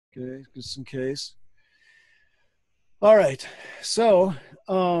Okay, just in case. All right. So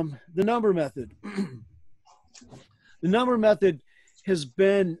the number method. The number method has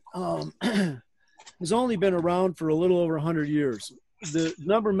been has only been around for a little over 100 years. The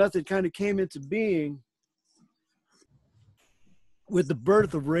number method kind of came into being with the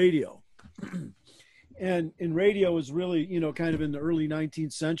birth of radio. And radio was really, kind of in the early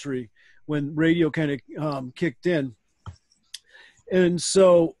 19th century when radio kind of kicked in. And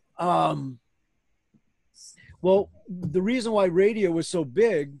so, well, the reason why radio was so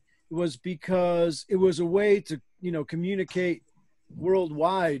big was because it was a way to, communicate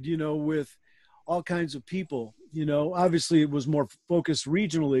worldwide, with all kinds of people. Obviously it was more focused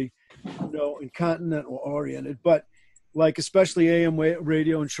regionally, and continental oriented, but like especially AM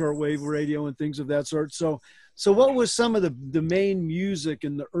radio and shortwave radio and things of that sort. So what was some of the main music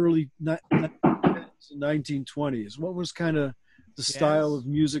in the early 1920s? What was kind of the style of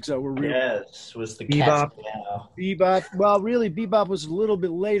music that were really was the bebop? Bebop. Well, really, bebop was a little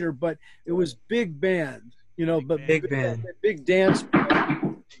bit later, but it was big band. Big dance.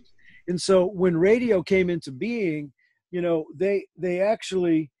 And so when radio came into being, they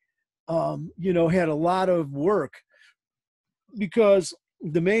actually, had a lot of work, because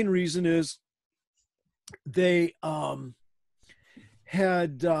the main reason is they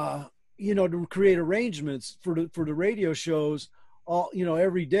had, to create arrangements for the radio shows all,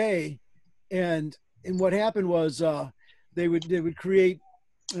 every day. And what happened was they would create,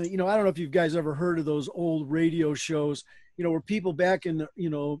 I don't know if you guys ever heard of those old radio shows, where people back in the,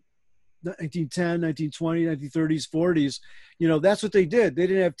 1910, 1920, 1930s, 40s, that's what they did. They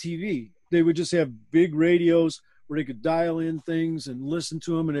didn't have TV. They would just have big radios where they could dial in things and listen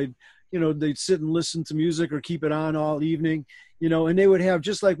to them, and they'd sit and listen to music or keep it on all evening, and they would have,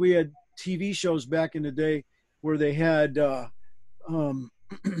 just like we had TV shows back in the day where they had, the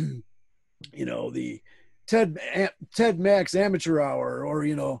Ted Max Amateur Hour,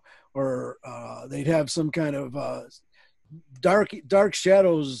 or they'd have some kind of dark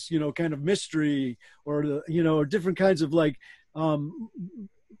shadows, kind of mystery, or or different kinds of like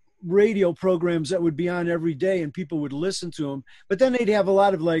radio programs that would be on every day, and people would listen to them. But then they'd have a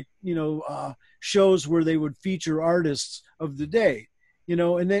lot of like shows where they would feature artists of the day,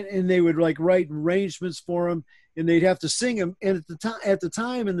 and they would like write arrangements for them, and they'd have to sing them. And at the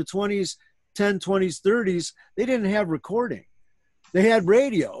time in the 20s, 20s, 30s, they didn't have recording. They had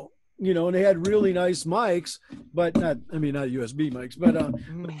radio, and they had really nice mics, but not USB mics, but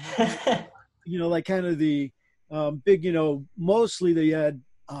like kind of the big, mostly they had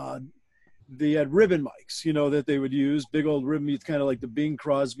ribbon mics, that they would use, big old ribbon, kind of like the Bing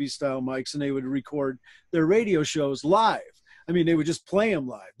Crosby style mics, and they would record their radio shows live. They would just play them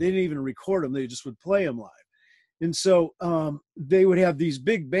live. They didn't even record them. They just would play them live. And so they would have these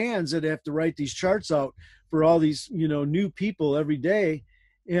big bands that have to write these charts out for all these, new people every day.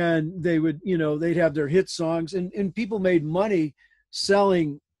 And they would, they'd have their hit songs, and people made money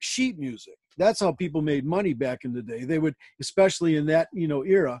selling sheet music. That's how people made money back in the day. They would, especially in that,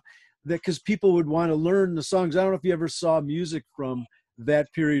 era, that because people would want to learn the songs. I don't know if you ever saw music from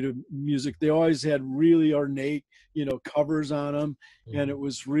that period of music. They always had really ornate, covers on them. And it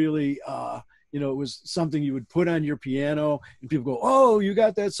was really, it was something you would put on your piano, and people go, "Oh, you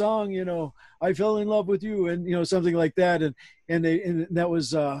got that song, I fell in love with you," and something like that. And that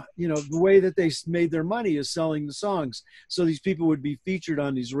was the way that they made their money is selling the songs. So these people would be featured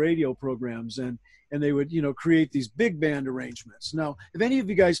on these radio programs, and they would create these big band arrangements. Now, have any of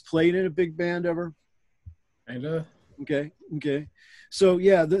you guys played in a big band ever? Kinda. Okay. So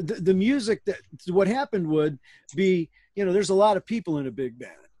yeah, the music what happened would be, there's a lot of people in a big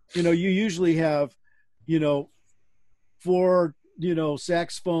band. You usually have, 4,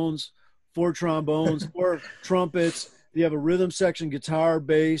 saxophones, 4 trombones, 4 trumpets. You have a rhythm section, guitar,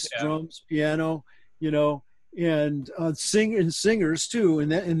 bass, drums, piano, and singers too.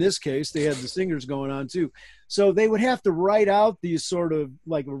 And in this case, they had the singers going on too. So they would have to write out these sort of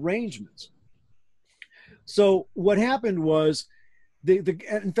like arrangements. So what happened was,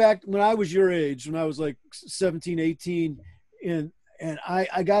 in fact, when I was your age, when I was like 17, 18, and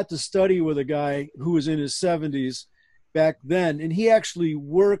I got to study with a guy who was in his 70s back then, and he actually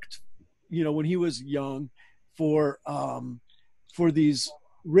worked, when he was young, for these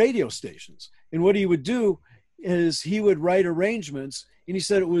radio stations. And what he would do is he would write arrangements, and he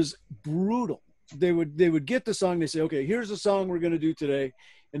said it was brutal. They would get the song, they say, "Okay, here's the song we're going to do today,"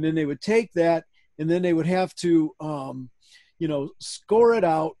 and then they would take that, and then they would have to score it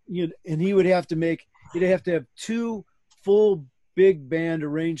out, and he'd have to have 2 full big band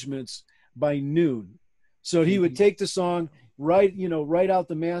arrangements by noon. So he would take the song, write out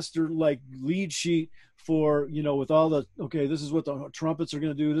the master like lead sheet for, with all the, okay, this is what the trumpets are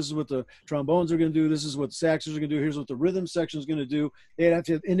going to do, this is what the trombones are going to do, this is what saxes are going to do, here's what the rhythm section is going to do. They'd have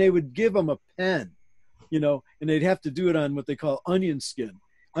to, and they would give them a pen, and they'd have to do it on what they call onion skin.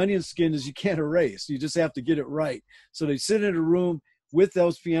 Onion skin is you can't erase, you just have to get it right. So they sit in a room with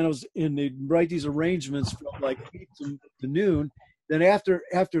those pianos and they write these arrangements from like 8 to noon. Then after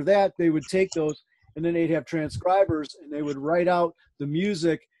that, they would take those and then they'd have transcribers and they would write out the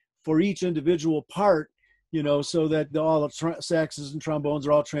music for each individual part, so that all the saxes and trombones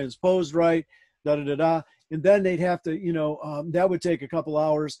are all transposed right, da-da-da-da. And then they'd have to, that would take a couple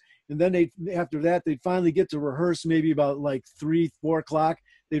hours. And then after that, they'd finally get to rehearse maybe about like 3, 4 o'clock.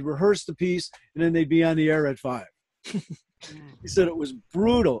 They'd rehearse the piece and then they'd be on the air at 5. He said it was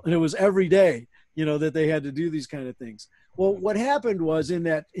brutal, and it was every day, that they had to do these kind of things. Well, what happened was in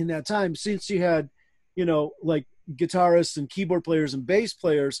that time, since you had, like guitarists and keyboard players and bass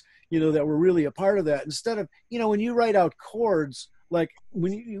players, that were really a part of that. Instead of, when you write out chords, like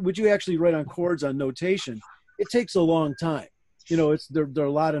would you actually write on chords on notation, it takes a long time. There are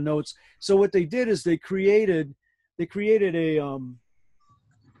a lot of notes. So what they did is they created a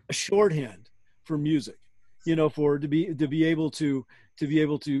shorthand for music, for to be able to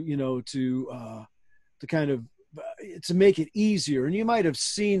kind of to make it easier. And you might have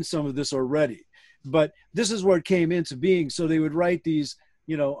seen some of this already, but this is where it came into being. So they would write these,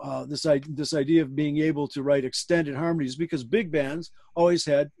 this idea of being able to write extended harmonies, because big bands always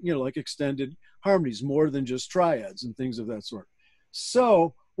had, like extended harmonies more than just triads and things of that sort.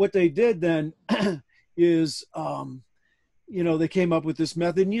 So what they did then is, they came up with this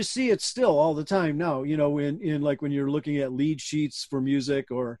method, and you see it still all the time now, in like when you're looking at lead sheets for music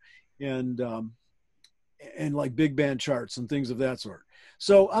and like big band charts and things of that sort.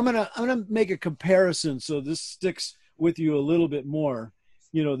 So I'm gonna make a comparison so this sticks with you a little bit more,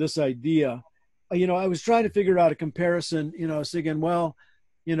 this idea. I was trying to figure out a comparison, I was thinking, well,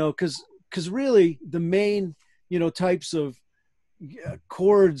 because really the main, types of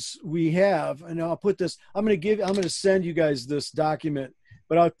chords we have, and I'll put this, I'm going to send you guys this document,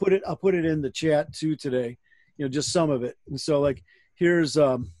 but I'll put it in the chat too today, just some of it. And so like, here's,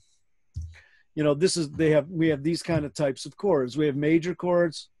 this is, we have these kind of types of chords. We have major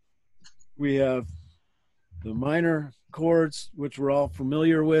chords. We have the minor chords, which we're all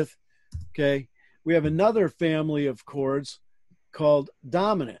familiar with. Okay. We have another family of chords called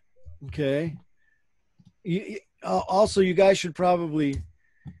dominant. Okay. Also, you guys should probably,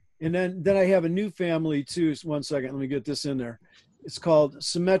 and then I have a new family too. One second, let me get this in there. It's called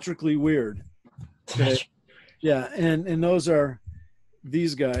symmetrically weird. Okay. Yeah. And those are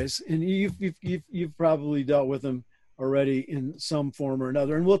these guys, and you've probably dealt with them already in some form or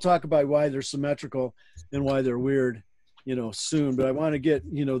another, and we'll talk about why they're symmetrical and why they're weird soon. But I want to get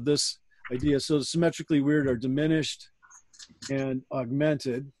this idea. So the symmetrically weird are diminished and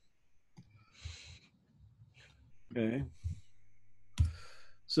augmented. Okay,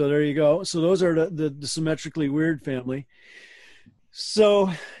 so there you go. So those are the symmetrically weird family. So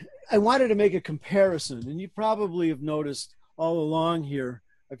I wanted to make a comparison, and you probably have noticed all along here,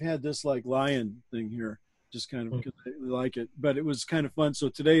 I've had this like lion thing here, just kind of because I like it, but it was kind of fun. So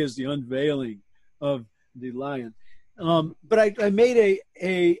today is the unveiling of the lion. But I made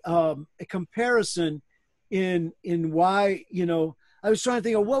a comparison in why, I was trying to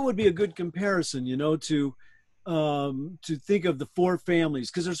think of what would be a good comparison, to think of the 4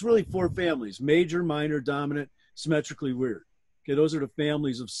 families, because there's really 4 families: major, minor, dominant, symmetrically weird. Okay, those are the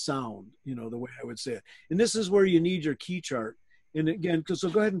families of sound, the way I would say it. And this is where you need your key chart. And again,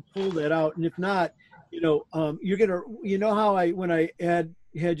 so go ahead and pull that out. And if not, you're gonna, how when I had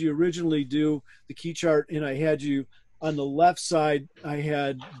you originally do the key chart, and I had you on the left side, I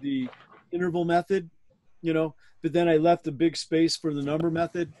had the interval method, but then I left a big space for the number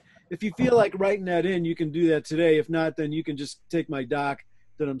method. If you feel like writing that in, you can do that today. If not, then you can just take my doc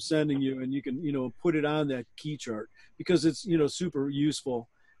that I'm sending you, and you can, put it on that key chart, because it's, super useful,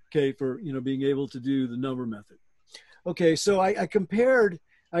 okay, for, being able to do the number method. Okay, so I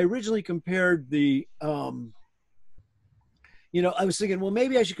originally compared the, I was thinking, well,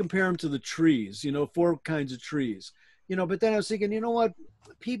 maybe I should compare them to the trees, 4 kinds of trees, but then I was thinking, what,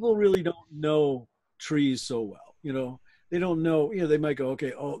 people really don't know trees so well, they don't know, they might go,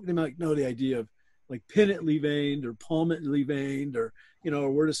 okay, they might know the idea of like pinnately veined or palmately veined, or,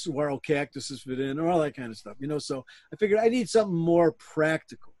 or where do saguaro cactuses fit in, or all that kind of stuff, so I figured I need something more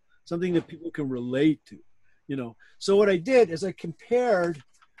practical, something that people can relate to, So what I did is I compared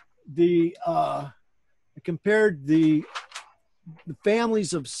the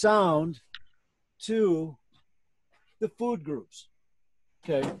families of sound to the food groups.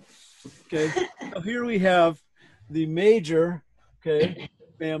 Okay. Okay. So here we have the major, okay,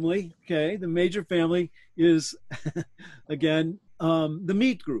 family. Okay. The major family is, again, the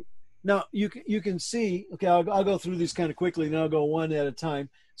meat group. Now you can see, okay, I'll go through these kind of quickly and I'll go one at a time.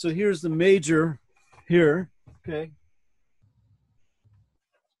 So here's the major here. Okay.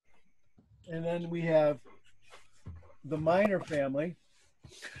 And then we have the minor family.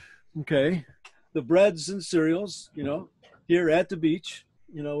 Okay. The breads and cereals, you know, here at the beach,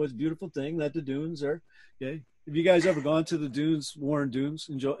 you know, it's a beautiful thing at the dunes there. Okay. Have you guys ever gone to the dunes, Warren Dunes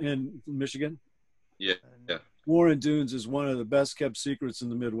in Michigan? Yeah. Yeah. Warren Dunes is one of the best kept secrets in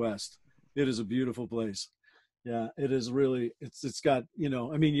the Midwest. It is a beautiful place. Yeah, it is really, it's got, you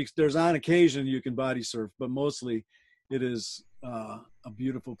know, I mean, there's on occasion you can body surf, but mostly it is a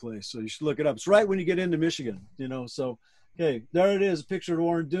beautiful place. So you should look it up. It's right when you get into Michigan, you know, so, okay, there it is, a picture of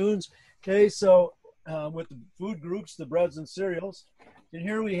Warren Dunes. Okay, so with the food groups, the breads and cereals. And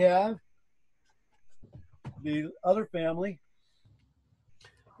here we have the other family,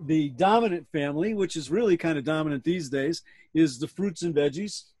 the dominant family, which is really kind of dominant these days, is the fruits and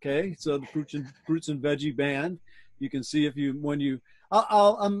veggies. Okay, so the fruits and veggie band. You can see if you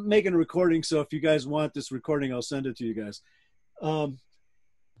I'm making a recording, so if you guys want this recording, I'll send it to you guys.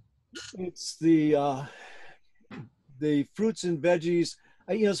 It's the fruits and veggies.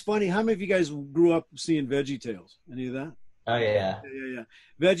 You know, it's funny. How many of you guys grew up seeing Veggie Tales? Any of that? Oh yeah. Yeah.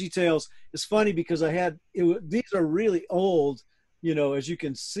 Veggie Tales. It's funny because these are really old, you know, as you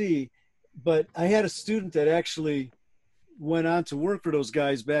can see, but I had a student that actually went on to work for those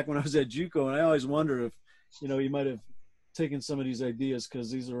guys back when I was at JUCO, and I always wonder if, you know, he might have taken some of these ideas,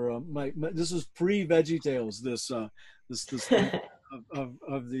 because these are this is pre-Veggie Tales. This thing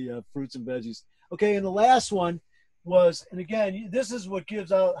of the fruits and veggies. Okay, and the last one was, and again, this is what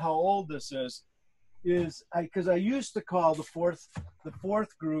gives out how old this is because I used to call the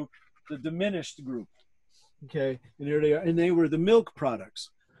fourth group the diminished group. Okay, and here they are, and they were the milk products.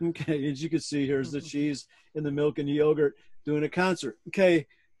 Okay, as you can see, here's the cheese and the milk and the yogurt doing a concert. Okay,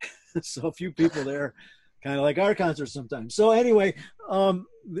 so a few people there, kind of like our concert sometimes. So anyway, and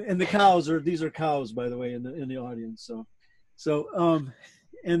the cows these are cows, by the way, in the audience. So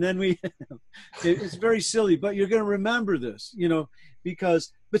and then it's very silly, but you're going to remember this, you know,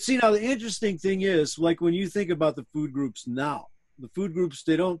 but see, now the interesting thing is, like when you think about the food groups now, the food groups,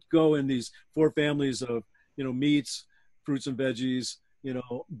 they don't go in these four families of, you know, meats, fruits and veggies, you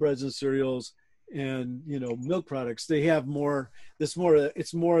know, breads and cereals, and, you know, milk products. They have it's more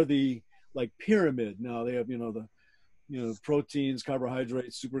the like pyramid. Now they have, you know, proteins,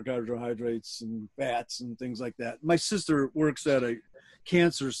 carbohydrates, super carbohydrates, and fats and things like that. My sister works at a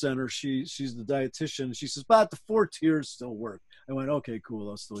cancer center. She's the dietitian. She says, but the 4 tiers still work. I went, okay, cool.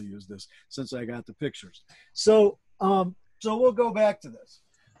 I'll still use this since I got the pictures. So we'll go back to this.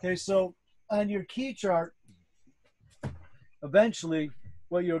 Okay, so on your key chart, eventually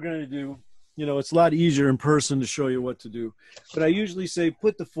what you're going to do, you know, it's a lot easier in person to show you what to do. But I usually say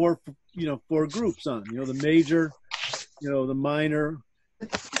put the four groups on, you know, the major, you know, the minor,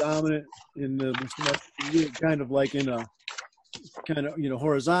 dominant, in the kind of like in a kind of, you know,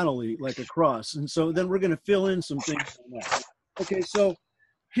 horizontally like a cross. And so then we're going to fill in some things on that. Okay, so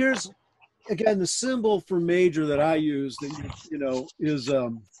here's, again, the symbol for major that I use that, you know, is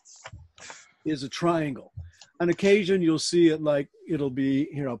a triangle. On occasion, you'll see it like, it'll be,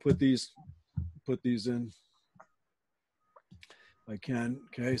 here, I'll put these in if I can.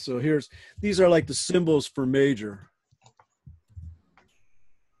 Okay, so these are like the symbols for major.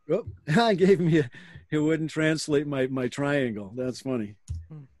 Oh, it gave me it wouldn't translate my triangle. That's funny.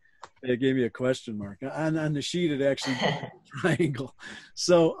 It gave me a question mark. On the sheet, it actually triangle.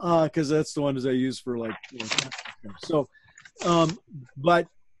 So, because that's the ones I use for like, you know, so,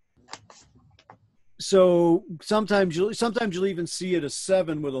 so sometimes you'll even see it a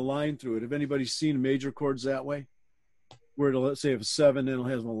 7 with a line through it. Have anybody seen major chords that way? Where it'll, let's say if a 7, then it'll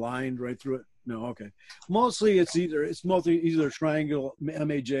have a line right through it. No, okay. Mostly it's either triangle,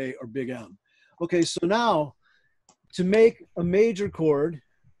 MAJ, or big M. Okay, so now to make a major chord,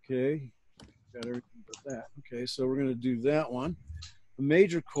 okay, got everything but that. Okay, so we're going to do that one. A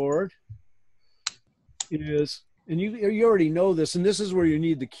major chord is, and you already know this, and this is where you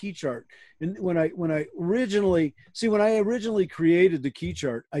need the key chart. And when I originally created the key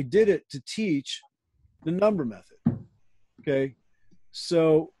chart, I did it to teach the number method. Okay,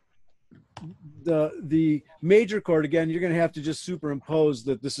 so the major chord, again, you're going to have to just superimpose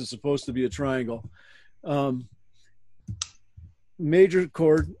that this is supposed to be a triangle. Major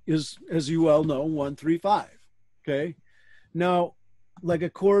chord is, as you well know, 1, 3, 5. Okay, now like a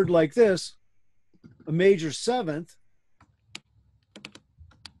chord like this, a major 7th,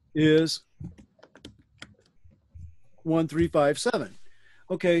 is 1, 3, 5, 7.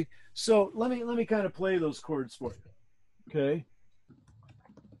 Okay, so let me kind of play those chords for you. Okay,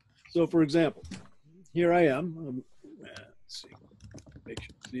 so for example, here I am. Let's see, make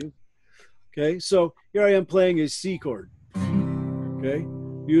sure you see. Okay, so here I am playing a C chord. Okay,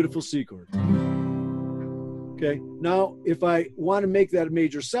 beautiful C chord. Okay, now if I want to make that a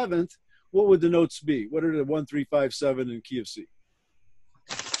major seventh, what would the notes be? What are the 1, 3, 5, 7 in key of C?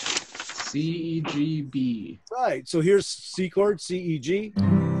 C, E, G, B. Right, so here's C chord, C, E, G.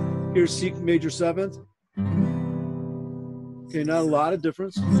 Here's C major seventh. Okay, not a lot of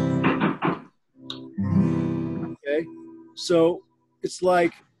difference. Okay, so it's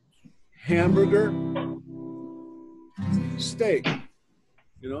like hamburger, steak.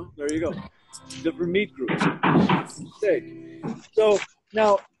 You know, there you go. Different meat groups. Steak. So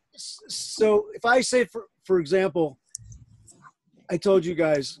now, so if I say, for example, I told you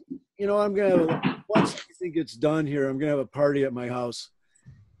guys, you know, I'm gonna once everything gets done here, I'm gonna have a party at my house,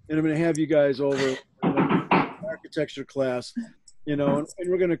 and I'm gonna have you guys over architecture class, you know, and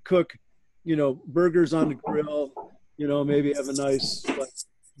we're gonna cook, you know, burgers on the grill, you know, maybe have a nice like,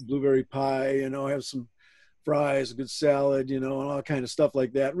 blueberry pie, you know, have some fries, a good salad, you know, and all kind of stuff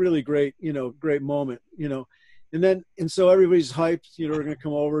like that. Really great, you know, great moment, you know. And so everybody's hyped, you know, we're going to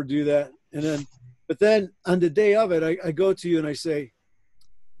come over, do that. But then on the day of it, I go to you and I say,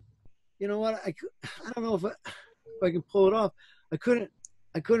 you know what? I don't know if I can pull it off. I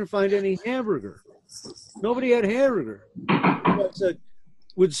couldn't find any hamburger. Nobody had hamburger. I said,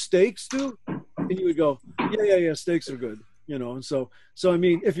 would steaks do? And you would go, yeah, steaks are good. You know, and so I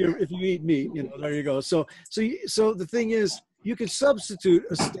mean, if you eat meat, you know, there you go. So the thing is, you can substitute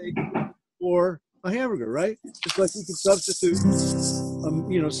a steak for a hamburger, right? Just like you can substitute,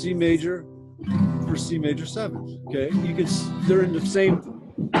 you know, C major for C major seventh. Okay, they're in the same.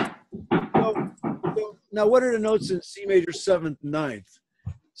 So now, what are the notes in C major seventh, ninth?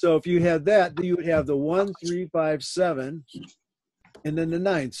 So if you had that, you would have the 1, 3, 5, 7, and then the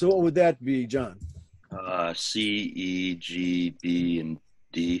ninth. So what would that be, John? C, E, G, B, and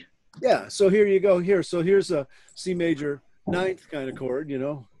D. Yeah, so here you go. So here's a C major ninth kind of chord, you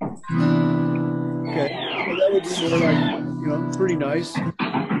know. Okay, so that would be more like, you know, pretty nice.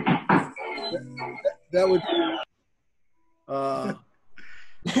 That would be,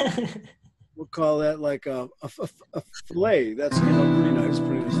 we'll call that like a fillet. That's, you know, pretty nice.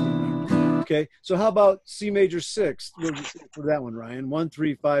 Okay, so how about C major sixth? What would you say for that one, Ryan? 1,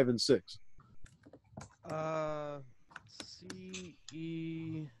 3, 5, and 6. C,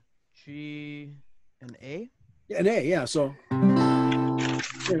 E, G, and A? Yeah, an A, yeah. So, you know,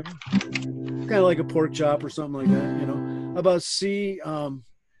 kind of like a pork chop or something like that, you know. How about C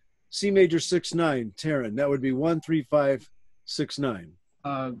major 6, 9, Taryn? That would be 1, 3, 5, 6, 9.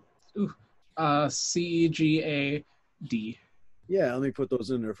 C, E, G, A, D. Yeah, let me put those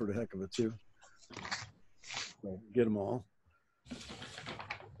in there for the heck of it, too. So get them all. At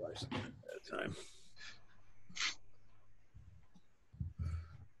a time.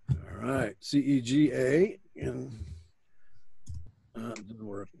 All right, C, E, G, A, and didn't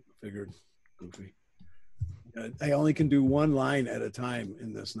work. Figured, goofy. I only can do one line at a time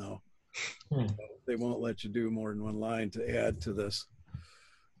in this now. They won't let you do more than one line to add to this.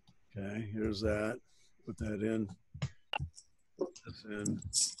 Okay, here's that. Put that in. Put this in.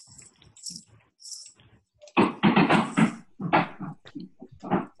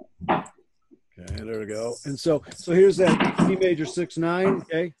 Okay, there we go. And so here's that C major 6, 9.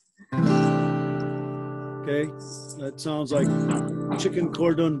 Okay. Okay, that sounds like chicken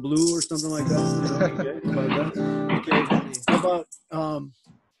cordon bleu or something like that. You know? Okay, about that. Okay, how about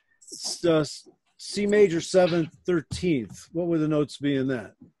C major 7th, 13th? What would the notes be in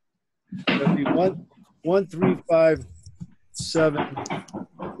that? That'd be 1, 3, 5, 7.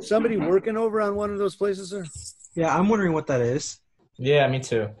 Somebody working over on one of those places there? Yeah, I'm wondering what that is. Yeah, me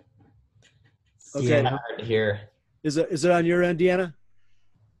too. Okay. Yeah, hard to hear. Is it on your end, Deanna?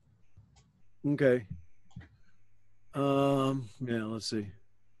 Okay. Yeah, let's see.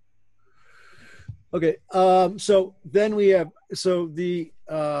 Okay. So then we have, so the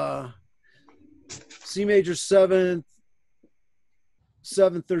C major 7th,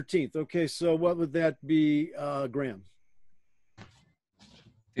 13th. Okay. So what would that be, Graham?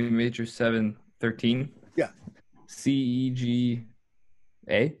 C major 7, 13. Yeah. C, E, G,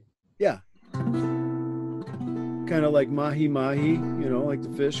 A. Yeah. Kind of like mahi, you know, like the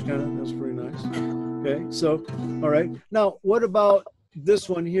fish kind of. That's pretty nice. Okay, so, all right. Now, what about this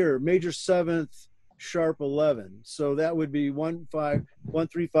one here? Major 7th, sharp 11. So that would be 1,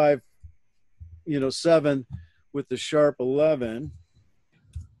 3, 5, you know, 7 with the sharp 11.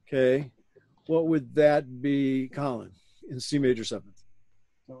 Okay. What would that be, Colin, in C major seventh?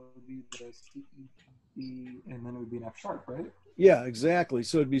 So it would be the C, E, G, B, and then it would be an F sharp, right? Yeah, exactly.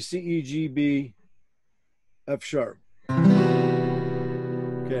 So it'd be C, E, G, B, F sharp.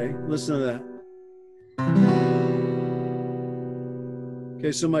 Okay, listen to that.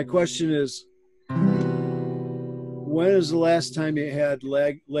 Okay, so my question is, when is the last time you had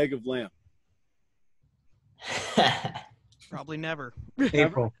leg of lamb? Probably never.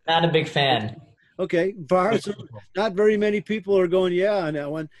 April. Not a big fan. Okay, so not very many people are going, yeah, on that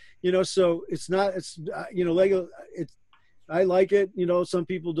one. You know, so it's not, it's, you know, Lego, it's, I like it, you know, some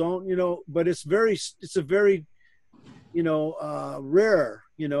people don't, you know, but it's a very, you know, rare,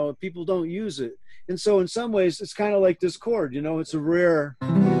 you know, people don't use it. And so in some ways, it's kind of like this chord, you know, it's a rare,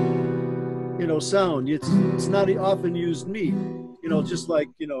 you know, sound. It's not often used neat, you know, just like,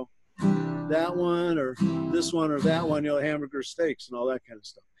 you know, that one or this one or that one, you know, hamburger steaks and all that kind of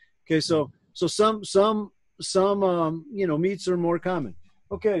stuff. Okay, so some you know, meats are more common.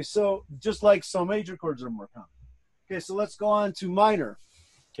 Okay, so just like some major chords are more common. Okay, so let's go on to minor.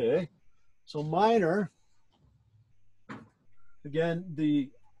 Okay, so minor, again, the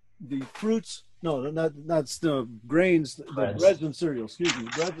fruits, no, not the grains, the breads and cereals, excuse me,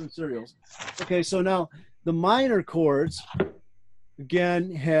 breads and cereals. Okay, so now the minor chords,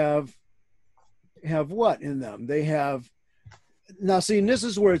 again, have what in them? They have, now see, and this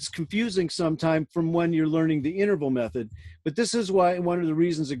is where it's confusing sometimes from when you're learning the interval method, but this is why, one of the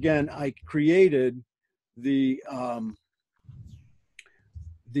reasons, again, I created the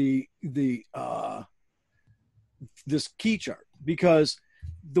this key chart, because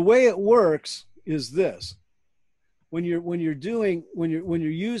the way it works is this: when you're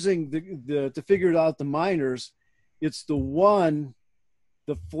using the to figure out the minors, it's the 1,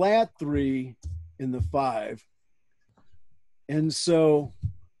 the flat 3, and the 5. And so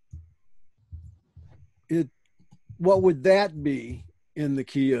what would that be in the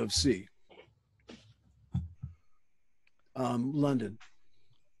key of C? London.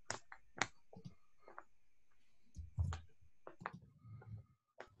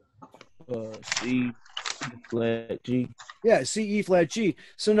 C flat G. Yeah, C, E flat G.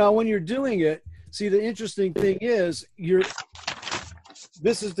 So now when you're doing it, see, the interesting thing is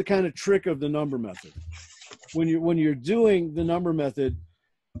this is the kind of trick of the number method. When you're doing the number method,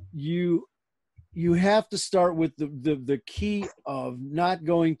 you have to start with the key of not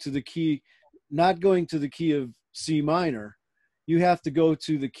going to the key of C minor. You have to go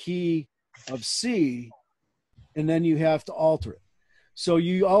to the key of C, and then you have to alter it. So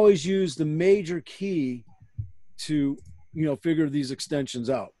you always use the major key to, you know, figure these extensions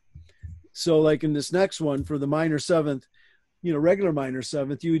out. So like in this next one, for the minor seventh, you know, regular minor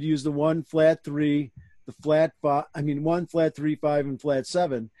seventh, you would use the 1 flat 3, the flat 5, 1 flat 3, 5, and flat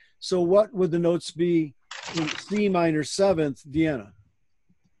 7. So what would the notes be in C minor seventh, Deanna?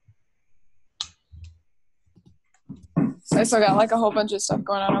 I still got like a whole bunch of stuff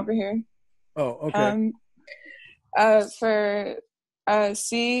going on over here. Oh, okay. For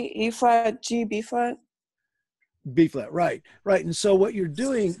C, E flat, G, B flat. B flat, right. And so what you're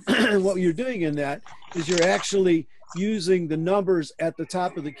doing, in that is you're actually using the numbers at the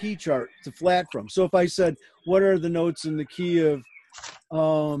top of the key chart to flat from. So if I said, what are the notes in the key of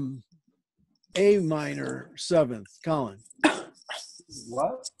A minor seventh, Colin?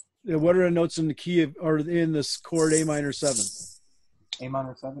 What? What are the notes in the key of, or in this chord A minor seventh? A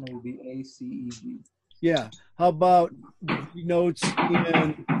minor 7, it would be A, C, E, G. Yeah. How about notes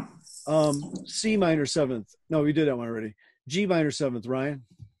in C minor seventh? No, we did that one already. G minor seventh, Ryan.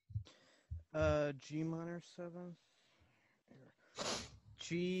 G minor seventh.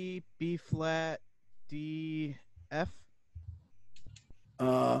 G, B flat, D, F.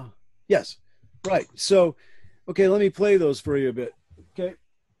 Yes. Right. So, okay, let me play those for you a bit. Okay.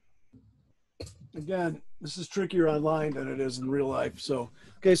 Again, this is trickier online than it is in real life. So,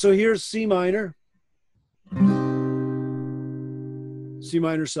 okay, so here's C minor. C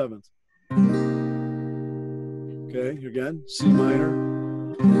minor seventh. Okay, again, C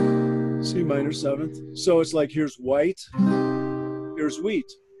minor seventh. So it's like, here's white, here's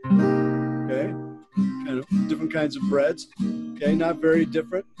wheat. Okay, kind of different kinds of breads. Okay, not very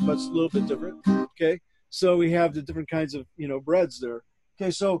different, but it's a little bit different. Okay, so we have the different kinds of, you know, breads there.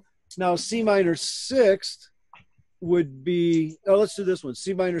 Okay, so now C minor sixth would be, oh, let's do this one,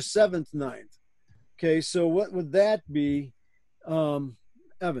 C minor seventh, ninth. Okay, so what would that be,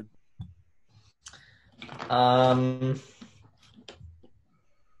 Evan?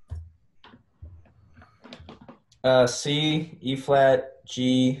 C, E flat,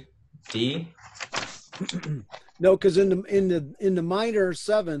 G, D. No, because in the minor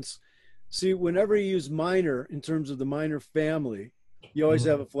sevenths, see, whenever you use minor in terms of the minor family, you always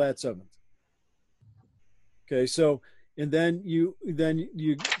have a flat seventh. Okay, so and then you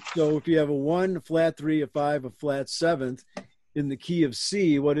so if you have a 1, a flat 3, a 5, a flat seventh in the key of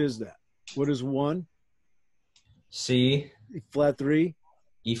C, what is that? What is 1? C, Flat 3,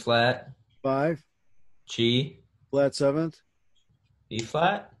 E flat, 5, G, flat seventh. B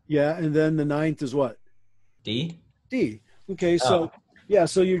flat, Yeah, and then the ninth is what? D. D. Okay, so yeah,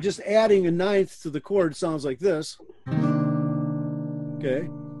 so you're just adding a ninth to the chord. Sounds like this. Okay,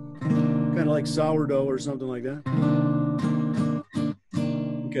 kind of like sourdough or something like that.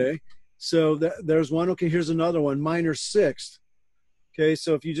 Okay, so there's one. Okay, here's another one, minor sixth. Okay,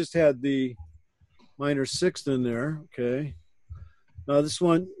 so if you just had the minor sixth in there, okay. Now this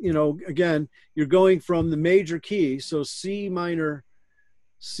one, you know, again, you're going from the major key. So C minor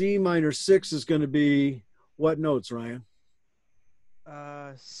 6 is going to be what notes, Ryan?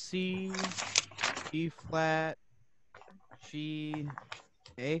 C, E flat, G,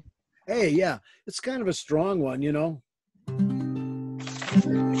 A. Hey, yeah, it's kind of a strong one, you know.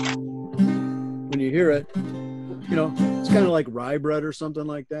 When you hear it, you know, it's kind of like rye bread or something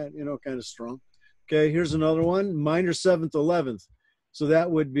like that, you know, kind of strong. Okay, here's another one, minor 7th, 11th. So that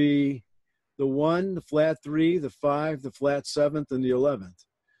would be the 1, the flat 3, the 5, the flat 7th, and the 11th.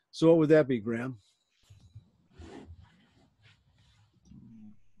 So what would that be, Graham?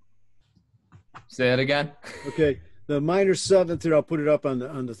 Say it again. Okay, the minor 7th here, I'll put it up on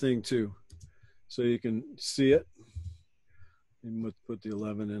the thing too, so you can see it. And put the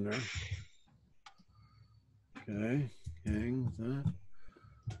 11 in there. Okay, hang that.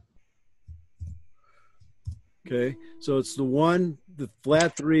 Okay, so it's the 1, the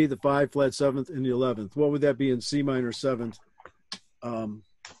flat 3, the 5, flat 7th, and the 11th. What would that be in C minor 7th?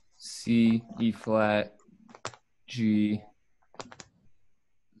 C, E flat, G,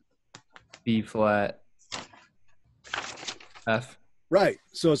 B flat, F. Right.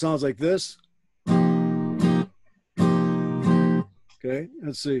 So it sounds like this. Okay,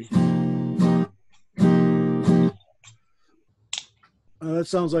 let's see. That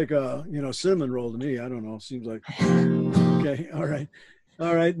sounds like a, you know, cinnamon roll to me. I don't know. Seems like. Okay. All right.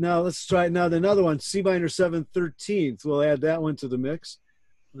 All right. Now let's try now another one. C minor 7th, 13th. We'll add that one to the mix.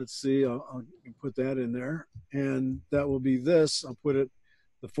 Let's see. I'll put that in there, and that will be this. I'll put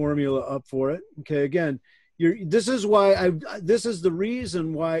the formula up for it. Okay. Again, this is why this is the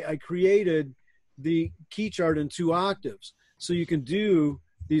reason why I created the key chart in 2 octaves, so you can do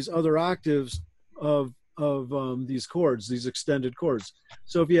these other octaves of these chords, these extended chords.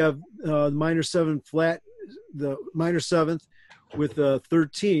 So if you have minor 7 flat, the minor 7th with the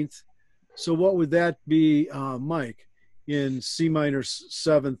 13th, so what would that be, Mike, in C minor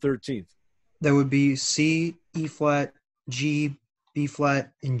 7 13th? That would be C, E flat, G, B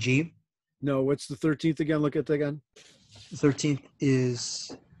flat, and G. No, what's the 13th again? Look at that again. The 13th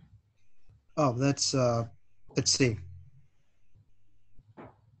is, that's C.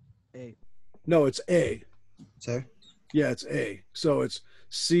 A. No, it's A. So Yeah, it's A. So it's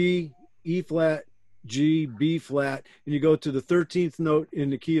C, E flat, G, B flat, and you go to the 13th note in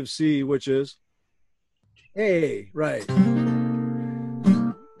the key of C, which is A, right.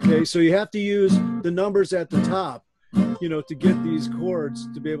 Okay, so you have to use the numbers at the top, you know, to get these chords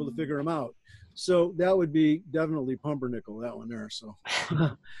to be able to figure them out. So that would be definitely pumpernickel, that one there. So,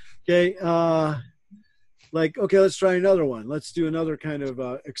 okay, okay, let's try another one. Let's do another kind of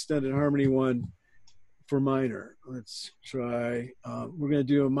extended harmony one for minor. Let's try, we're going to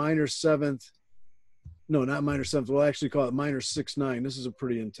do a minor 7th. No, not minor 7th. We'll actually call it minor 6/9. This is a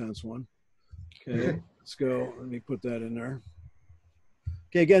pretty intense one. Okay, let's go. Let me put that in there.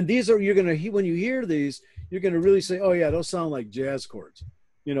 Okay, again, these are, you're going to, when you hear these, you're going to really say, oh yeah, those sound like jazz chords,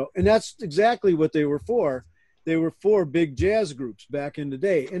 you know, and that's exactly what they were for. They were for big jazz groups back in the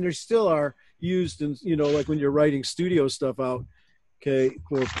day, and they still are used in, you know, like when you're writing studio stuff out, okay,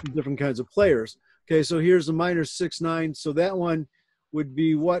 for different kinds of players. Okay, so here's the minor 6/9. So that one would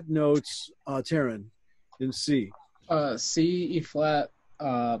be what notes, Taryn, in C? C, E flat,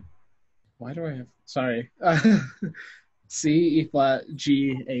 why do I have, sorry. C, E flat,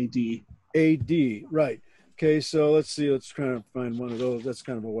 G, A, D. A, D, right. Okay, so let's see, let's try to find one of those. That's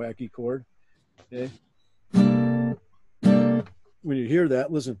kind of a wacky chord. Okay. When you hear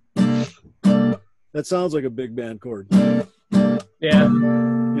that, listen. That sounds like a big band chord. Yeah.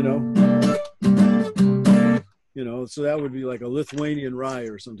 You know, so that would be like a Lithuanian rye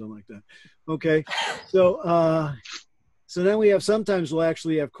or something like that. Okay, so so then we have, sometimes we'll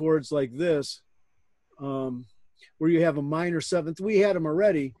actually have chords like this, where you have a minor 7th. We had them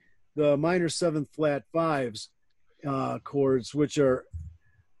already, the minor 7th flat 5s chords, which are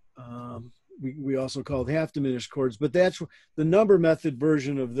we also called half diminished chords, but that's the number method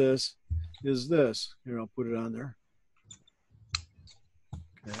version of this is this. Here, I'll put it on there.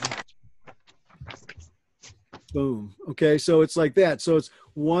 Okay. Boom. Okay, so it's like that. So it's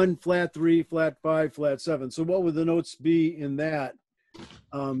 1, flat 3, flat 5, flat 7. So what would the notes be in that,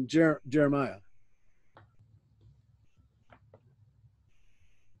 Jeremiah?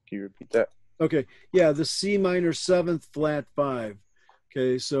 Can you repeat that? Okay, yeah, the C minor 7th, flat 5.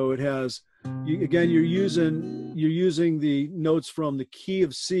 Okay, so it has, again, you're using the notes from the key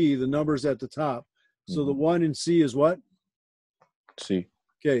of C, the numbers at the top. So the 1 in C is what? C.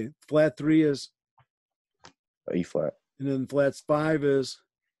 Okay, flat 3 is? E flat. And then flat 5 is?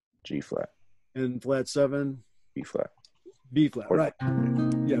 G flat. And flat 7? B flat. B flat, right.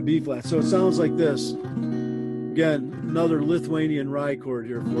 Yeah, B flat. So it sounds like this. Again, another Lithuanian rye chord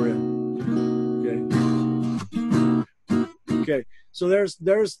here for you. Okay. Okay, so there's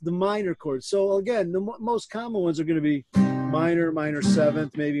the minor chords. So again, the most common ones are going to be minor, minor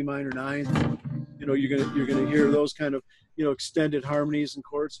 7th, maybe minor 9th. You know, you're gonna hear those kind of, you know, extended harmonies and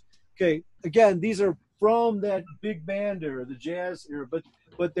chords. Okay, again, these are from that big band era, the jazz era,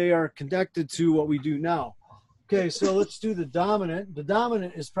 but they are connected to what we do now. Okay, so let's do the dominant. The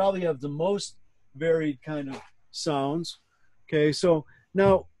dominant is probably of the most varied kind of sounds. Okay, so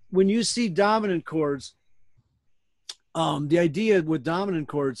now when you see dominant chords, the idea with dominant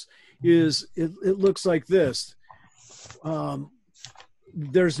chords is it looks like this.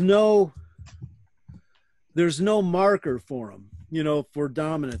 There's no marker for them, you know, for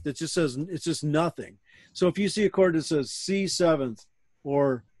dominant. It just says, it's just nothing. So if you see a chord that says C 7th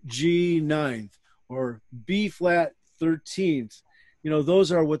or G 9th or B flat 13th, you know,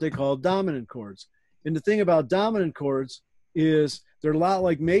 those are what they call dominant chords. And the thing about dominant chords is they're a lot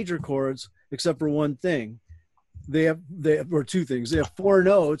like major chords, except for one thing. They have or two things. They have 4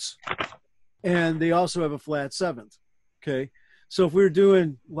 notes, and they also have a flat 7th. Okay, so if we were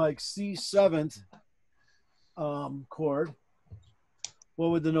doing like C 7th chord, what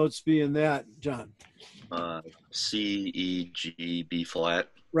would the notes be in that, John? C, E, G, B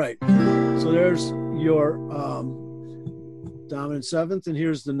flat. Right. So there's your dominant 7th, and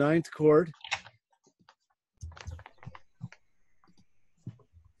here's the 9th chord.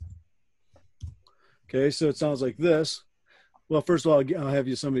 Okay, so it sounds like this. Well, first of all, I'll have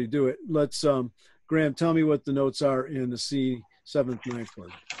you somebody do it. Let's, Graham, tell me what the notes are in the C 7th, 9th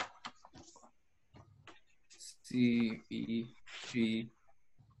chord. C, E, G,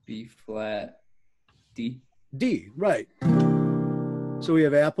 B flat, D. D, right. So we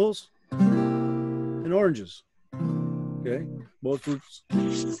have apples and oranges. Okay, both fruits.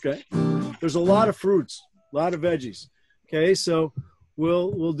 Okay, there's a lot of fruits, a lot of veggies. Okay, so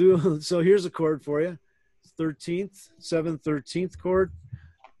we'll do. So here's a chord for you: 13th, 7th, 13th chord.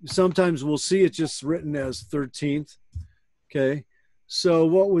 Sometimes we'll see it just written as 13th. Okay, so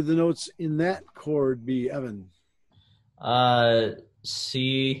what would the notes in that chord be, Evan?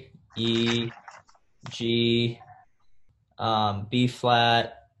 C, E, G, B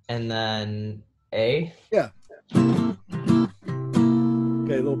flat, and then A. Yeah. Okay,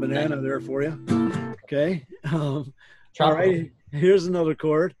 a little banana there for you. Okay. All right. Here's another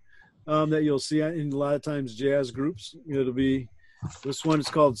chord that you'll see in a lot of times jazz groups. It'll be this one. It's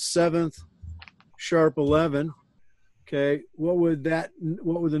called 7th sharp 11. Okay. What would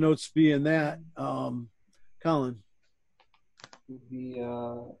the notes be in that, Colin? Would be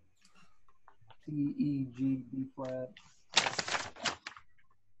C, E, G, B flat.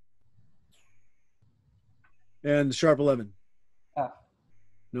 And sharp 11. F.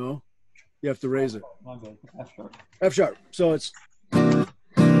 No, you have to raise it. Okay, F sharp. F sharp. So it's okay.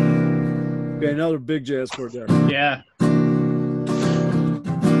 Another big jazz chord there. Yeah.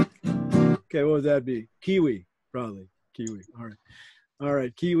 Okay, what would that be? Kiwi, probably. Kiwi. All right. All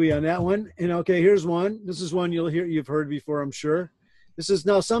right, Kiwi on that one. And okay, here's one. This is one you've heard before, I'm sure. This is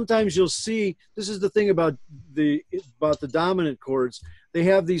now sometimes you'll see, this is the thing about the dominant chords. They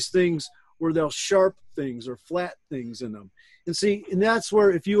have these things where they'll sharp things or flat things in them. And see, and that's where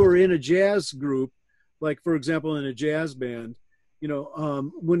if you were in a jazz group, like for example in a jazz band, you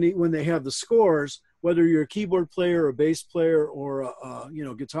know, when they have the scores, whether you're a keyboard player, a bass player, or a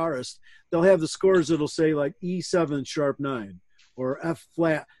guitarist, they'll have the scores that'll say like E7 sharp 9 or F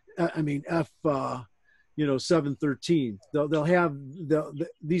flat. F 713. They'll have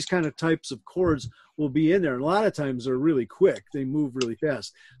these kind of types of chords will be in there. And a lot of times they're really quick. They move really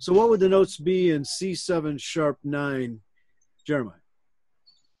fast. So what would the notes be in C7 sharp 9, Jeremiah?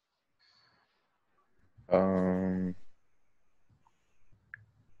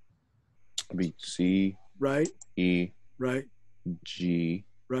 Be C, Right. E, Right. G,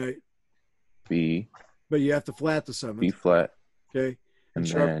 Right. B, But you have to flat the seventh. B flat, Okay. and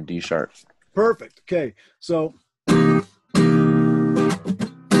sharp. then D sharp. Perfect. Okay. So kind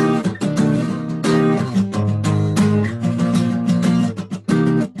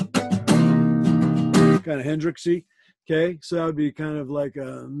of Hendrixy. Okay. So that would be kind of like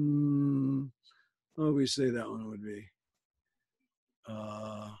a, what would we say that one would be?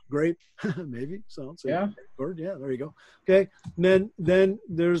 Grape, maybe. So Yeah. chord. Yeah, there you go. Okay. And then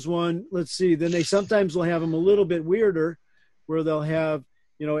there's one, let's see. Then they sometimes will have them a little bit weirder where they'll have,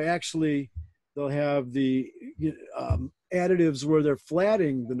 actually they'll have the additives where they're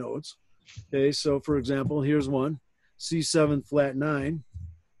flatting the notes. Okay. So for example, here's one, C7 flat 9.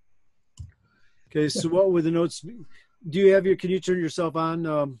 Okay. So what would the notes be? Do you have can you turn yourself on,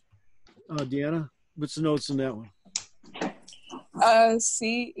 Deanna? What's the notes in that one?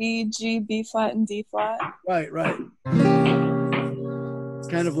 C, E, G, B flat, and D flat. Right. It's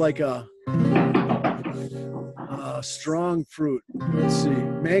kind of like a strong fruit. Let's see,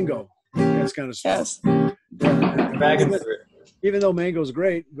 mango. That's kind of strong. Yes. Dragon fruit. Even though mango's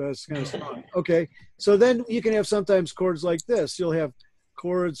great, but it's kind of strong. Okay, so then you can have sometimes chords like this. You'll have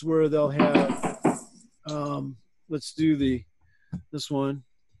chords where they'll have, let's do this one.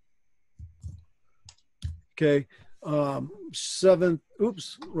 Okay, seventh.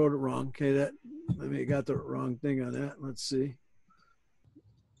 Oops, wrote it wrong. Okay, I got the wrong thing on that. Let's see.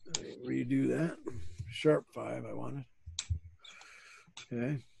 Let me redo that. Sharp 5, I wanted.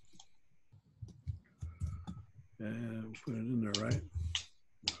 Okay. And put it in there, right?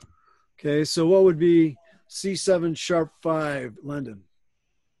 Okay, so what would be C7 sharp 5, London?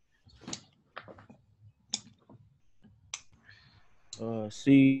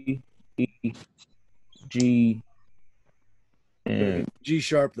 C, E, G, and G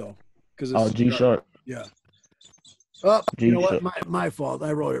sharp though, because it's G sharp. Yeah. Oh, G you know what? sharp. My fault.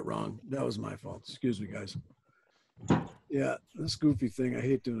 I wrote it wrong. That was my fault. Excuse me, guys. Yeah, this goofy thing. I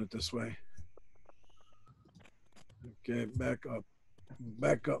hate doing it this way. Okay, back up.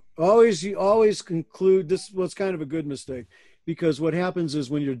 Back up. You always conclude this was kind of a good mistake, because what happens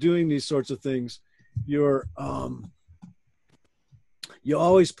is when you're doing these sorts of things, you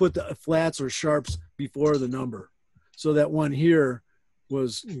always put the flats or sharps before the number, so that one here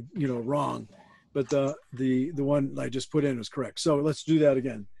was wrong, but the one I just put in was correct. So let's do that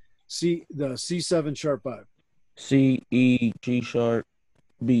again. The C7 sharp 5. C, E, G sharp,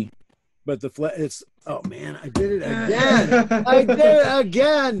 B. But the flat, oh man, I did it again. I did it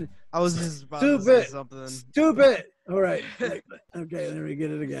again. I was just about to say something. Stupid. All right. Okay, let me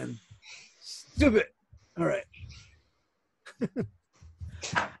get it again. Stupid. All right.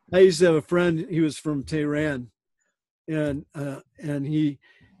 I used to have a friend. He was from Tehran, and he.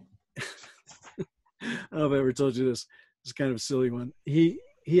 I don't know if I ever told you this. It's kind of a silly one. He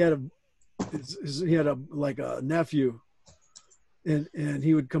had a nephew, and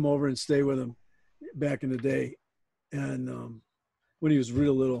he would come over and stay with him back in the day, and when he was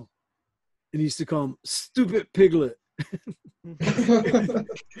real little, and he used to call him "Stupid Piglet." And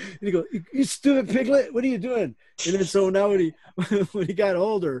he go, "You stupid piglet, what are you doing?" And then so now when he got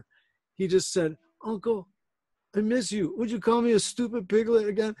older, he just said, "Uncle, I miss you. Would you call me a stupid piglet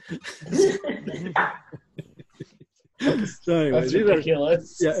again?" So anyway, That's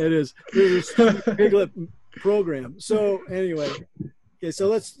ridiculous. Yeah, it is. There's a stupid piglet program. So anyway, okay, so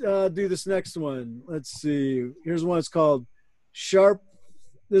let's do this next one. Let's see. Here's one. It's called Sharp.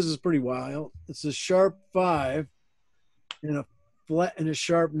 This is pretty wild. It's a sharp 5 and a flat and a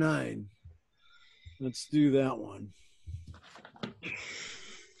sharp 9. Let's do that one.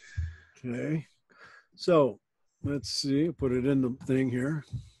 Okay. So let's see. Put it in the thing here.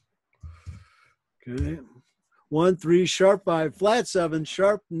 Okay. 1, 3, sharp 5, flat 7,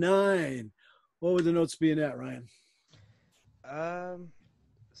 sharp 9. What would the notes be in that, Ryan?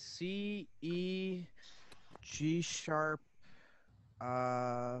 C, E, G sharp,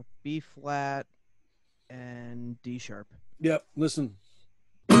 B flat, and D sharp. Yep. Listen.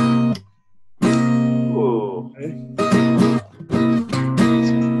 Ooh.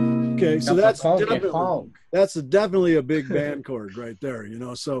 Okay. So that's definitely a big band chord right there.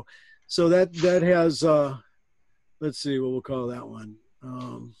 So that has. Let's see what we'll call that one.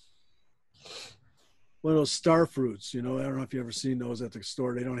 One of those star fruits, I don't know if you've ever seen those at the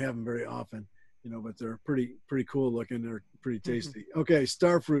store. They don't have them very often, but they're pretty cool looking. They're pretty tasty. Okay,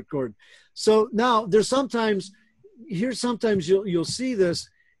 star fruit chord. So now there's sometimes you'll see this.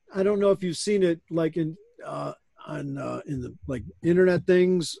 I don't know if you've seen it like in the like internet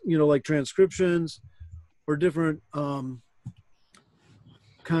things, like transcriptions or different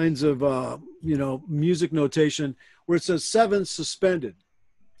kinds of music notation where it says seventh suspended.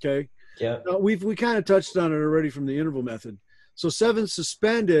 Okay. Yeah. We kind of touched on it already from the interval method. So seventh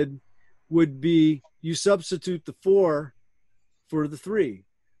suspended would be you substitute the 4 for the 3.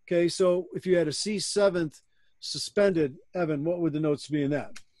 Okay. So if you had a C seventh suspended, Evan, what would the notes be in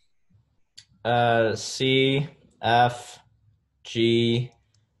that? C, F, G,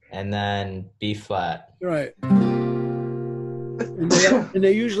 and then B flat. Right. And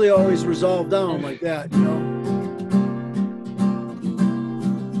they usually always resolve down like that, you know.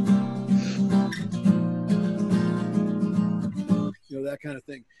 That kind of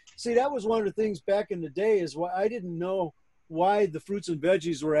thing. See, that was one of the things back in the day is why I didn't know why the fruits and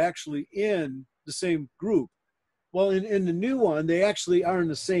veggies were actually in the same group. Well, in the new one, they actually are in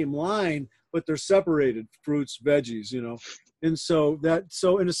the same line, but they're separated, fruits, veggies, you know. And so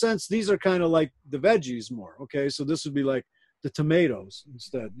in a sense, these are kind of like the veggies more. Okay, so this would be like the tomatoes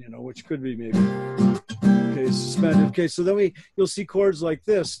instead, you know, which could be maybe, okay, suspended. Okay, so then you'll see chords like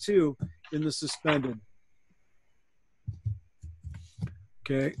this too in the suspended.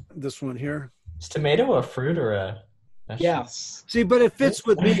 Okay, this one here. Is tomato a fruit or a vegetable? Yes. See, but it fits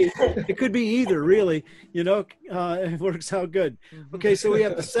with me. It could be either, really. You know, it works out good. Okay, so we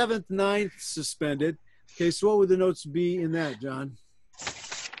have the 7th, 9th suspended. Okay, so what would the notes be in that, John?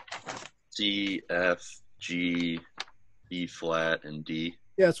 C, F, G, B flat, and D.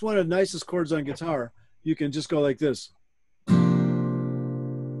 Yeah, it's one of the nicest chords on guitar. You can just go like this.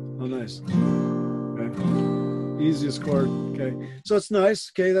 Oh, nice. Okay. Easiest chord. Okay, so it's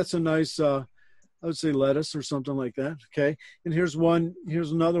nice. Okay, that's a nice I would say lettuce or something like that. Okay, and here's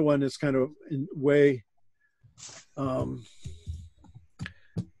another one that's kind of way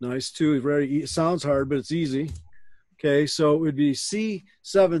nice too. It sounds hard, but it's easy. Okay, so it would be C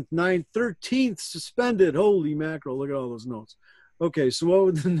 7th, 9th, 13th suspended. Holy mackerel, look at all those notes. Okay, so what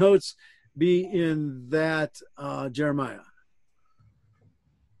would the notes be in that, Jeremiah?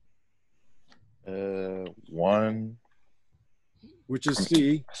 1. Which is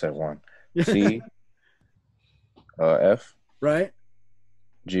C. I said 1. C. F. Right.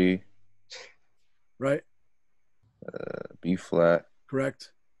 G. Right. B flat.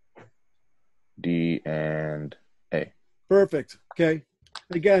 Correct. D and A. Perfect. Okay.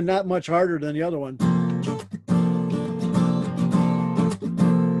 Again, not much harder than the other one.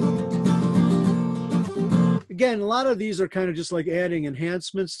 Again, a lot of these are kind of just like adding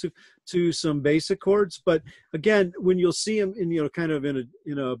enhancements to some basic chords. But again, when you'll see them in, you know, kind of in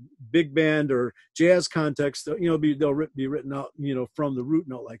a big band or jazz context, you know, they'll be written out, you know, from the root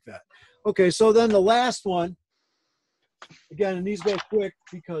note like that. Okay, so then the last one, again, and these go quick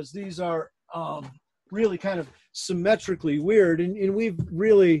because these are really kind of symmetrically weird, and we've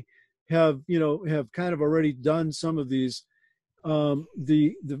really have kind of already done some of these.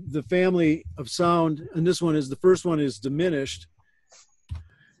 The family of sound, and this one is the first one is diminished,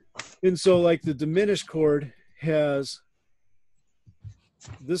 and so like the diminished chord has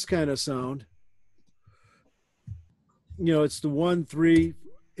this kind of sound. You know, it's the 1 3,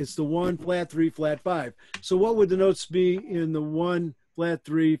 it's the 1 flat 3 flat 5. So what would the notes be in the 1 flat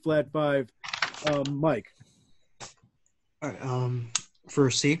 3 flat 5, Mike? All right,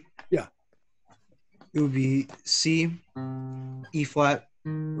 for C. Yeah. It would be C, E flat,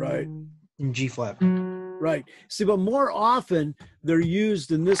 right, and G flat. Right. See, but more often they're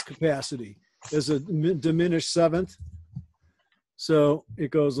used in this capacity as a diminished 7th. So it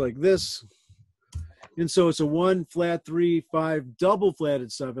goes like this. And so it's a 1 flat 3 5 double flatted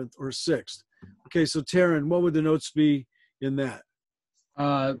 7th or 6th. Okay, so Taryn, what would the notes be in that?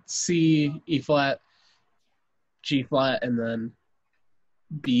 C, E flat, G flat, and then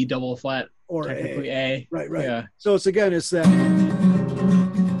B double flat. Or technically A. Right. Yeah. So it's that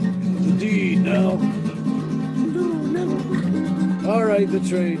the D now. No. All right, the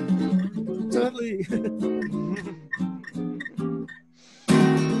train. Totally.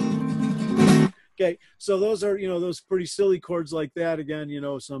 Okay, so those are, those pretty silly chords like that. Again,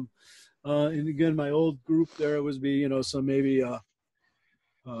 some, and again, my old group there was be, some maybe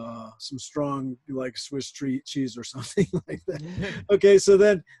some strong like Swiss cheese or something like that. Okay, so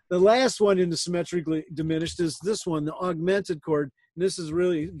then the last one in the symmetrically diminished is this one, the augmented chord. And this is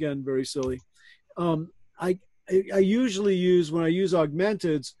really, again, very silly. I usually use, when I use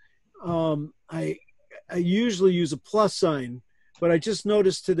augmenteds, I usually use a plus sign, but I just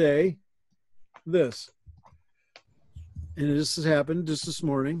noticed today this, and this has happened just this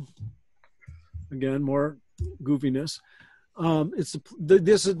morning. Again, more goofiness.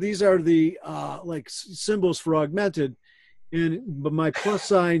 These are the like symbols for augmented, but my plus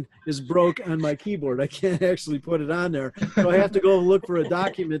sign is broke on my keyboard. I can't actually put it on there. So I have to go look for a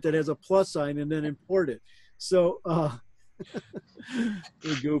document that has a plus sign and then import it. So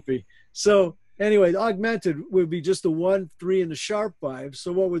we're goofy. So anyway, the augmented would be just the 1, 3, and the sharp 5.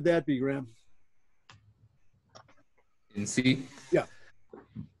 So what would that be, Graham? In C? Yeah.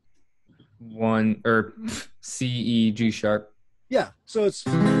 1 or C, E, G sharp. Yeah. So it's,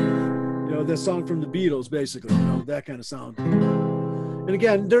 the song from the Beatles, basically, that kind of sound. And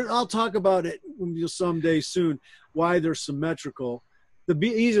again, I'll talk about it someday soon, why they're symmetrical. The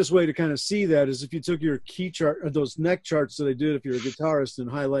easiest way to kind of see that is if you took your key chart, or those neck charts that I did if you're a guitarist,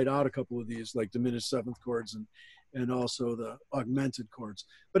 and highlight out a couple of these, like diminished seventh chords and also the augmented chords.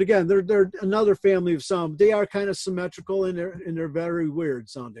 But again, they're another family of sound. They are kind of symmetrical, and they're very weird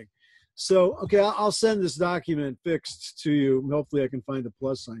sounding. So, okay, I'll send this document fixed to you. Hopefully I can find the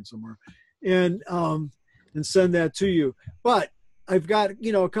plus sign somewhere and send that to you. But I've got,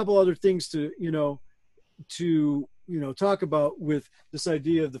 a couple other things to talk about with this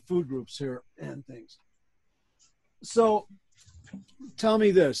idea of the food groups here and things. So tell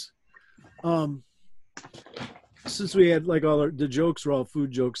me this, since we had like all the jokes were all food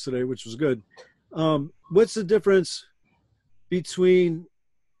jokes today, which was good. What's the difference between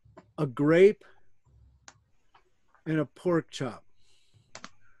a grape and a pork chop?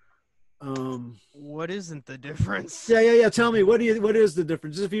 What isn't the difference? Yeah. Tell me, what is the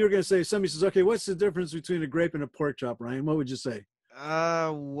difference? If you were going to say, somebody says, okay, what's the difference between a grape and a pork chop, Ryan? What would you say?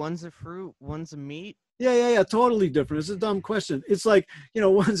 One's a fruit, one's a meat. Yeah. Totally different. It's a dumb question. It's like,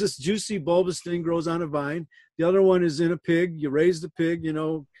 one's this juicy bulbous thing grows on a vine. The other one is in a pig. You raise the pig,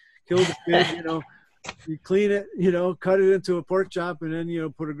 kill the pig, you clean it, cut it into a pork chop, and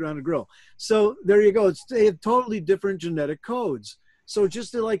then, put it on a grill. So there you go. They have totally different genetic codes. So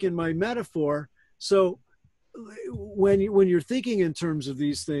just like in my metaphor, so when you're thinking in terms of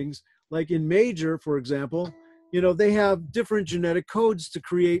these things, like in major, for example, they have different genetic codes to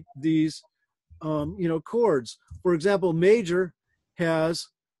create these, chords. For example, major has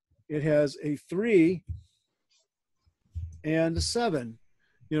a 3 and a 7,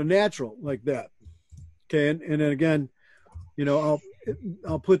 natural like that. Okay, and then again,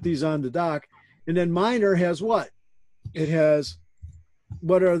 I'll put these on the doc, and then minor has what? It has,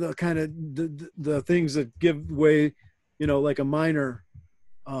 what are the kind of the things that give way, like a minor,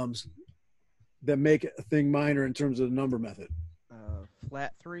 that make a thing minor in terms of the number method?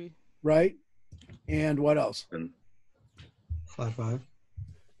 Flat 3. Right, and what else? Flat 5.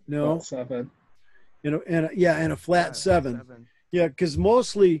 No. Flat 7. And a flat 7. Yeah, because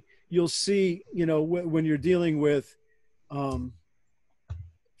mostly you'll see, when you're dealing with,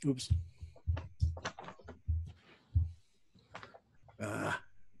 oops. Come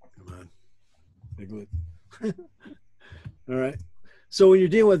on. Big lip. All right. So when you're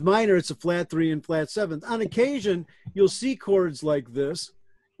dealing with minor, it's a flat 3 and flat 7. On occasion, you'll see chords like this.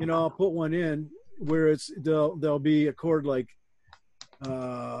 I'll put one in where there'll be a chord like,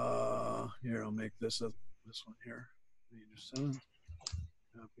 here, I'll make this one here. Major 7.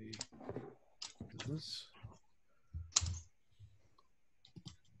 Copy this.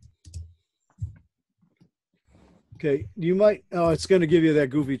 Okay, you might, it's going to give you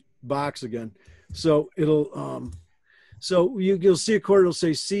that goofy box again. So it'll, so you'll see a chord, it'll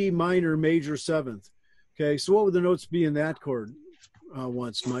say C minor, major 7th. Okay, so what would the notes be in that chord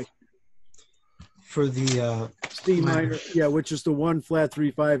once, Mike? For the C minor, yeah, which is the 1 flat 3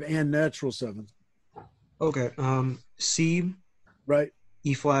 5 and natural 7th. Okay, C, right,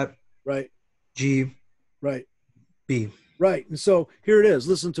 E flat, right, G, right, B, right. And so here it is.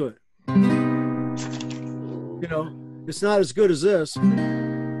 Listen to it. It's not as good as this. I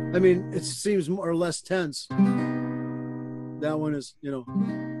mean, it seems more or less tense. That one is,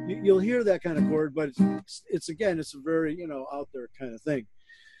 you'll hear that kind of chord, but it's again, it's a very, out there kind of thing.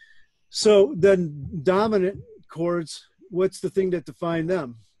 So then dominant chords, what's the thing that define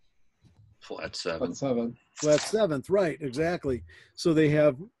them? Flat 7. Flat 7th, right, exactly. So they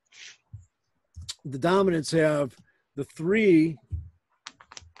have, the dominants have the 3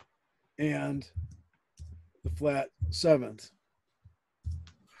 and the flat 7th.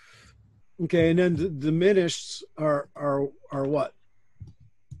 Okay, and then the diminished are what?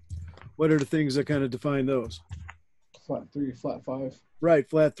 What are the things that kind of define those? Flat 3, flat 5. Right,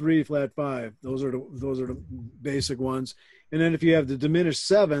 flat 3, flat 5. Those are the basic ones. And then if you have the diminished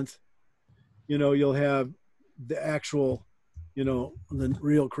 7th, you'll have the actual, the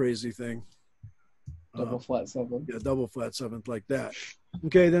real crazy thing. Double flat 7. Yeah, double flat 7th like that.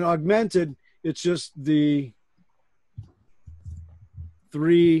 Okay, then augmented, it's just the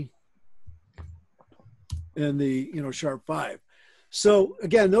 3 and the, you know, sharp 5. So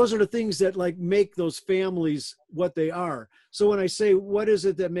again, those are the things that like make those families what they are. So when I say, what is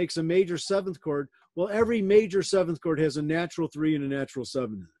it that makes a major 7th chord? Well, every major 7th chord has a natural 3 and a natural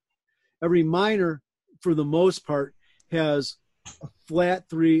 7. Every minor, for the most part, has a flat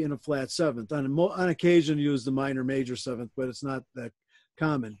 3 and a flat 7th. On occasion, you use the minor major 7th, but it's not that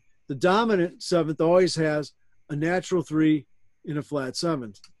common. The dominant 7th always has a natural 3 and a flat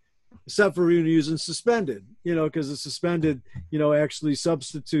 7th, except for when you're using suspended, you know, because the suspended, you know, actually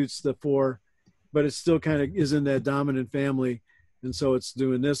substitutes the 4, but it still kind of is in that dominant family, and so it's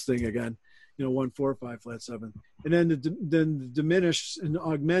doing this thing again, you know, 1, 4, 5, flat 7. And then the diminished and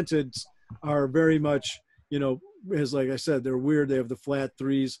augmented are very much, you know, as like I said, they're weird. They have the flat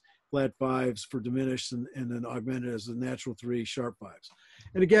 3s, flat 5s for diminished, and then augmented as the natural 3 sharp 5s.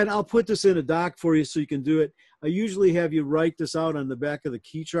 And again, I'll put this in a doc for you so you can do it. I usually have you write this out on the back of the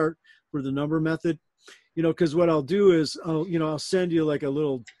key chart for the number method, you know, because what I'll do is I'll send you like a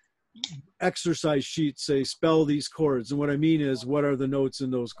little exercise sheet, say spell these chords. And what I mean is, what are the notes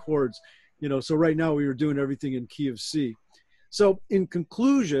in those chords? You know, so right now we were doing everything in key of C. So in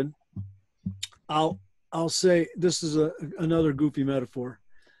conclusion, I'll say this is another goofy metaphor.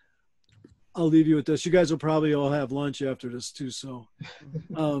 I'll leave you with this. You guys will probably all have lunch after this too. So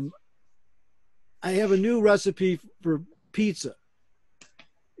I have a new recipe for pizza.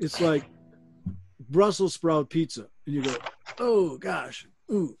 It's like Brussels sprout pizza. And you go, oh gosh,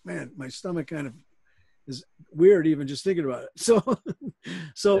 ooh, man, my stomach kind of is weird even just thinking about it. So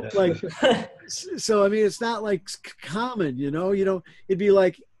I mean, it's not like common, you know, it'd be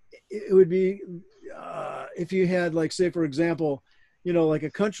like, it would be if you had, like, say, for example, you know, like a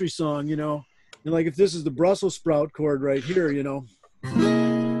country song, you know, and like if this is the Brussels sprout chord right here, you know,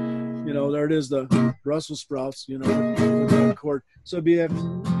 there it is, the Brussels sprouts, you know, with that chord. So it'd be,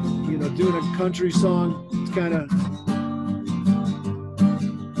 you know, doing a country song, it's kind of,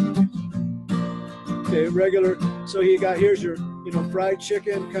 okay, regular. So you got, here's your, you know, fried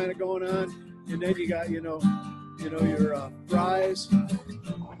chicken kind of going on, and then you got, you know, your fries,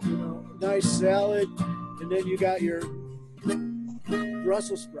 you know, nice salad, and then you got your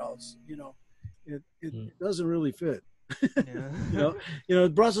Brussels sprouts. You know, it doesn't really fit. Yeah. you know,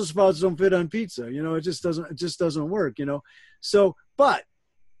 Brussels sprouts don't fit on pizza. You know, it just doesn't work. You know, so but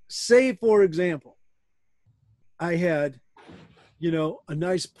say for example, I had, you know, a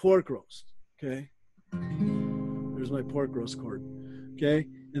nice pork roast. Okay, there's my pork roast chord. Okay,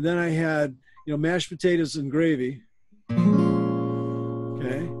 and then I had, you know, mashed potatoes and gravy.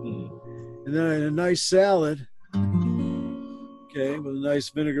 Okay, and then I had a nice salad. Okay, with a nice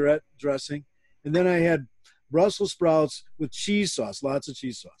vinaigrette dressing, and then I had Brussels sprouts with cheese sauce, lots of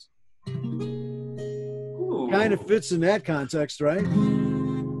cheese sauce. Ooh. Kind of fits in that context, right?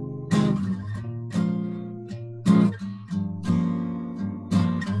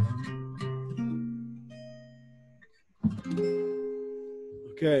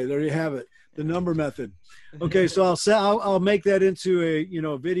 Okay, there you have it, the number method. Okay, so I'll make that into a, you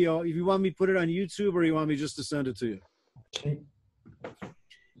know, video. If you want me to put it on YouTube, or you want me just to send it to you.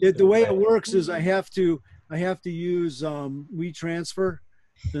 The way it works is I have to use WeTransfer,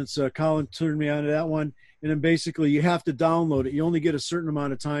 since Colin turned me on to that one, and then basically you have to download it. You only get a certain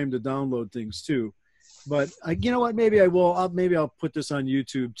amount of time to download things too. But you know what? Maybe I will. Maybe I'll put this on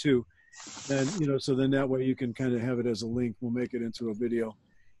YouTube too, and you know, so then that way you can kind of have it as a link. We'll make it into a video.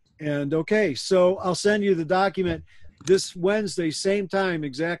 And okay, so I'll send you the document this Wednesday, same time,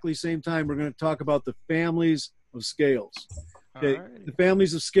 exactly same time. We're going to talk about the families of scales. Okay, right. The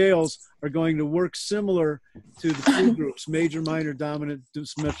families of scales are going to work similar to the two groups: major, minor, dominant,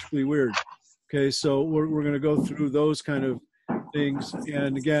 symmetrically weird. Okay, so we're going to go through those kind of things,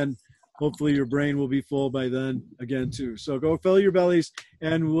 and again, hopefully your brain will be full by then again too. So go fill your bellies,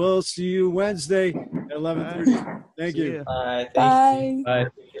 and we'll see you Wednesday at 11:30. Thank you. Bye. Bye. Bye.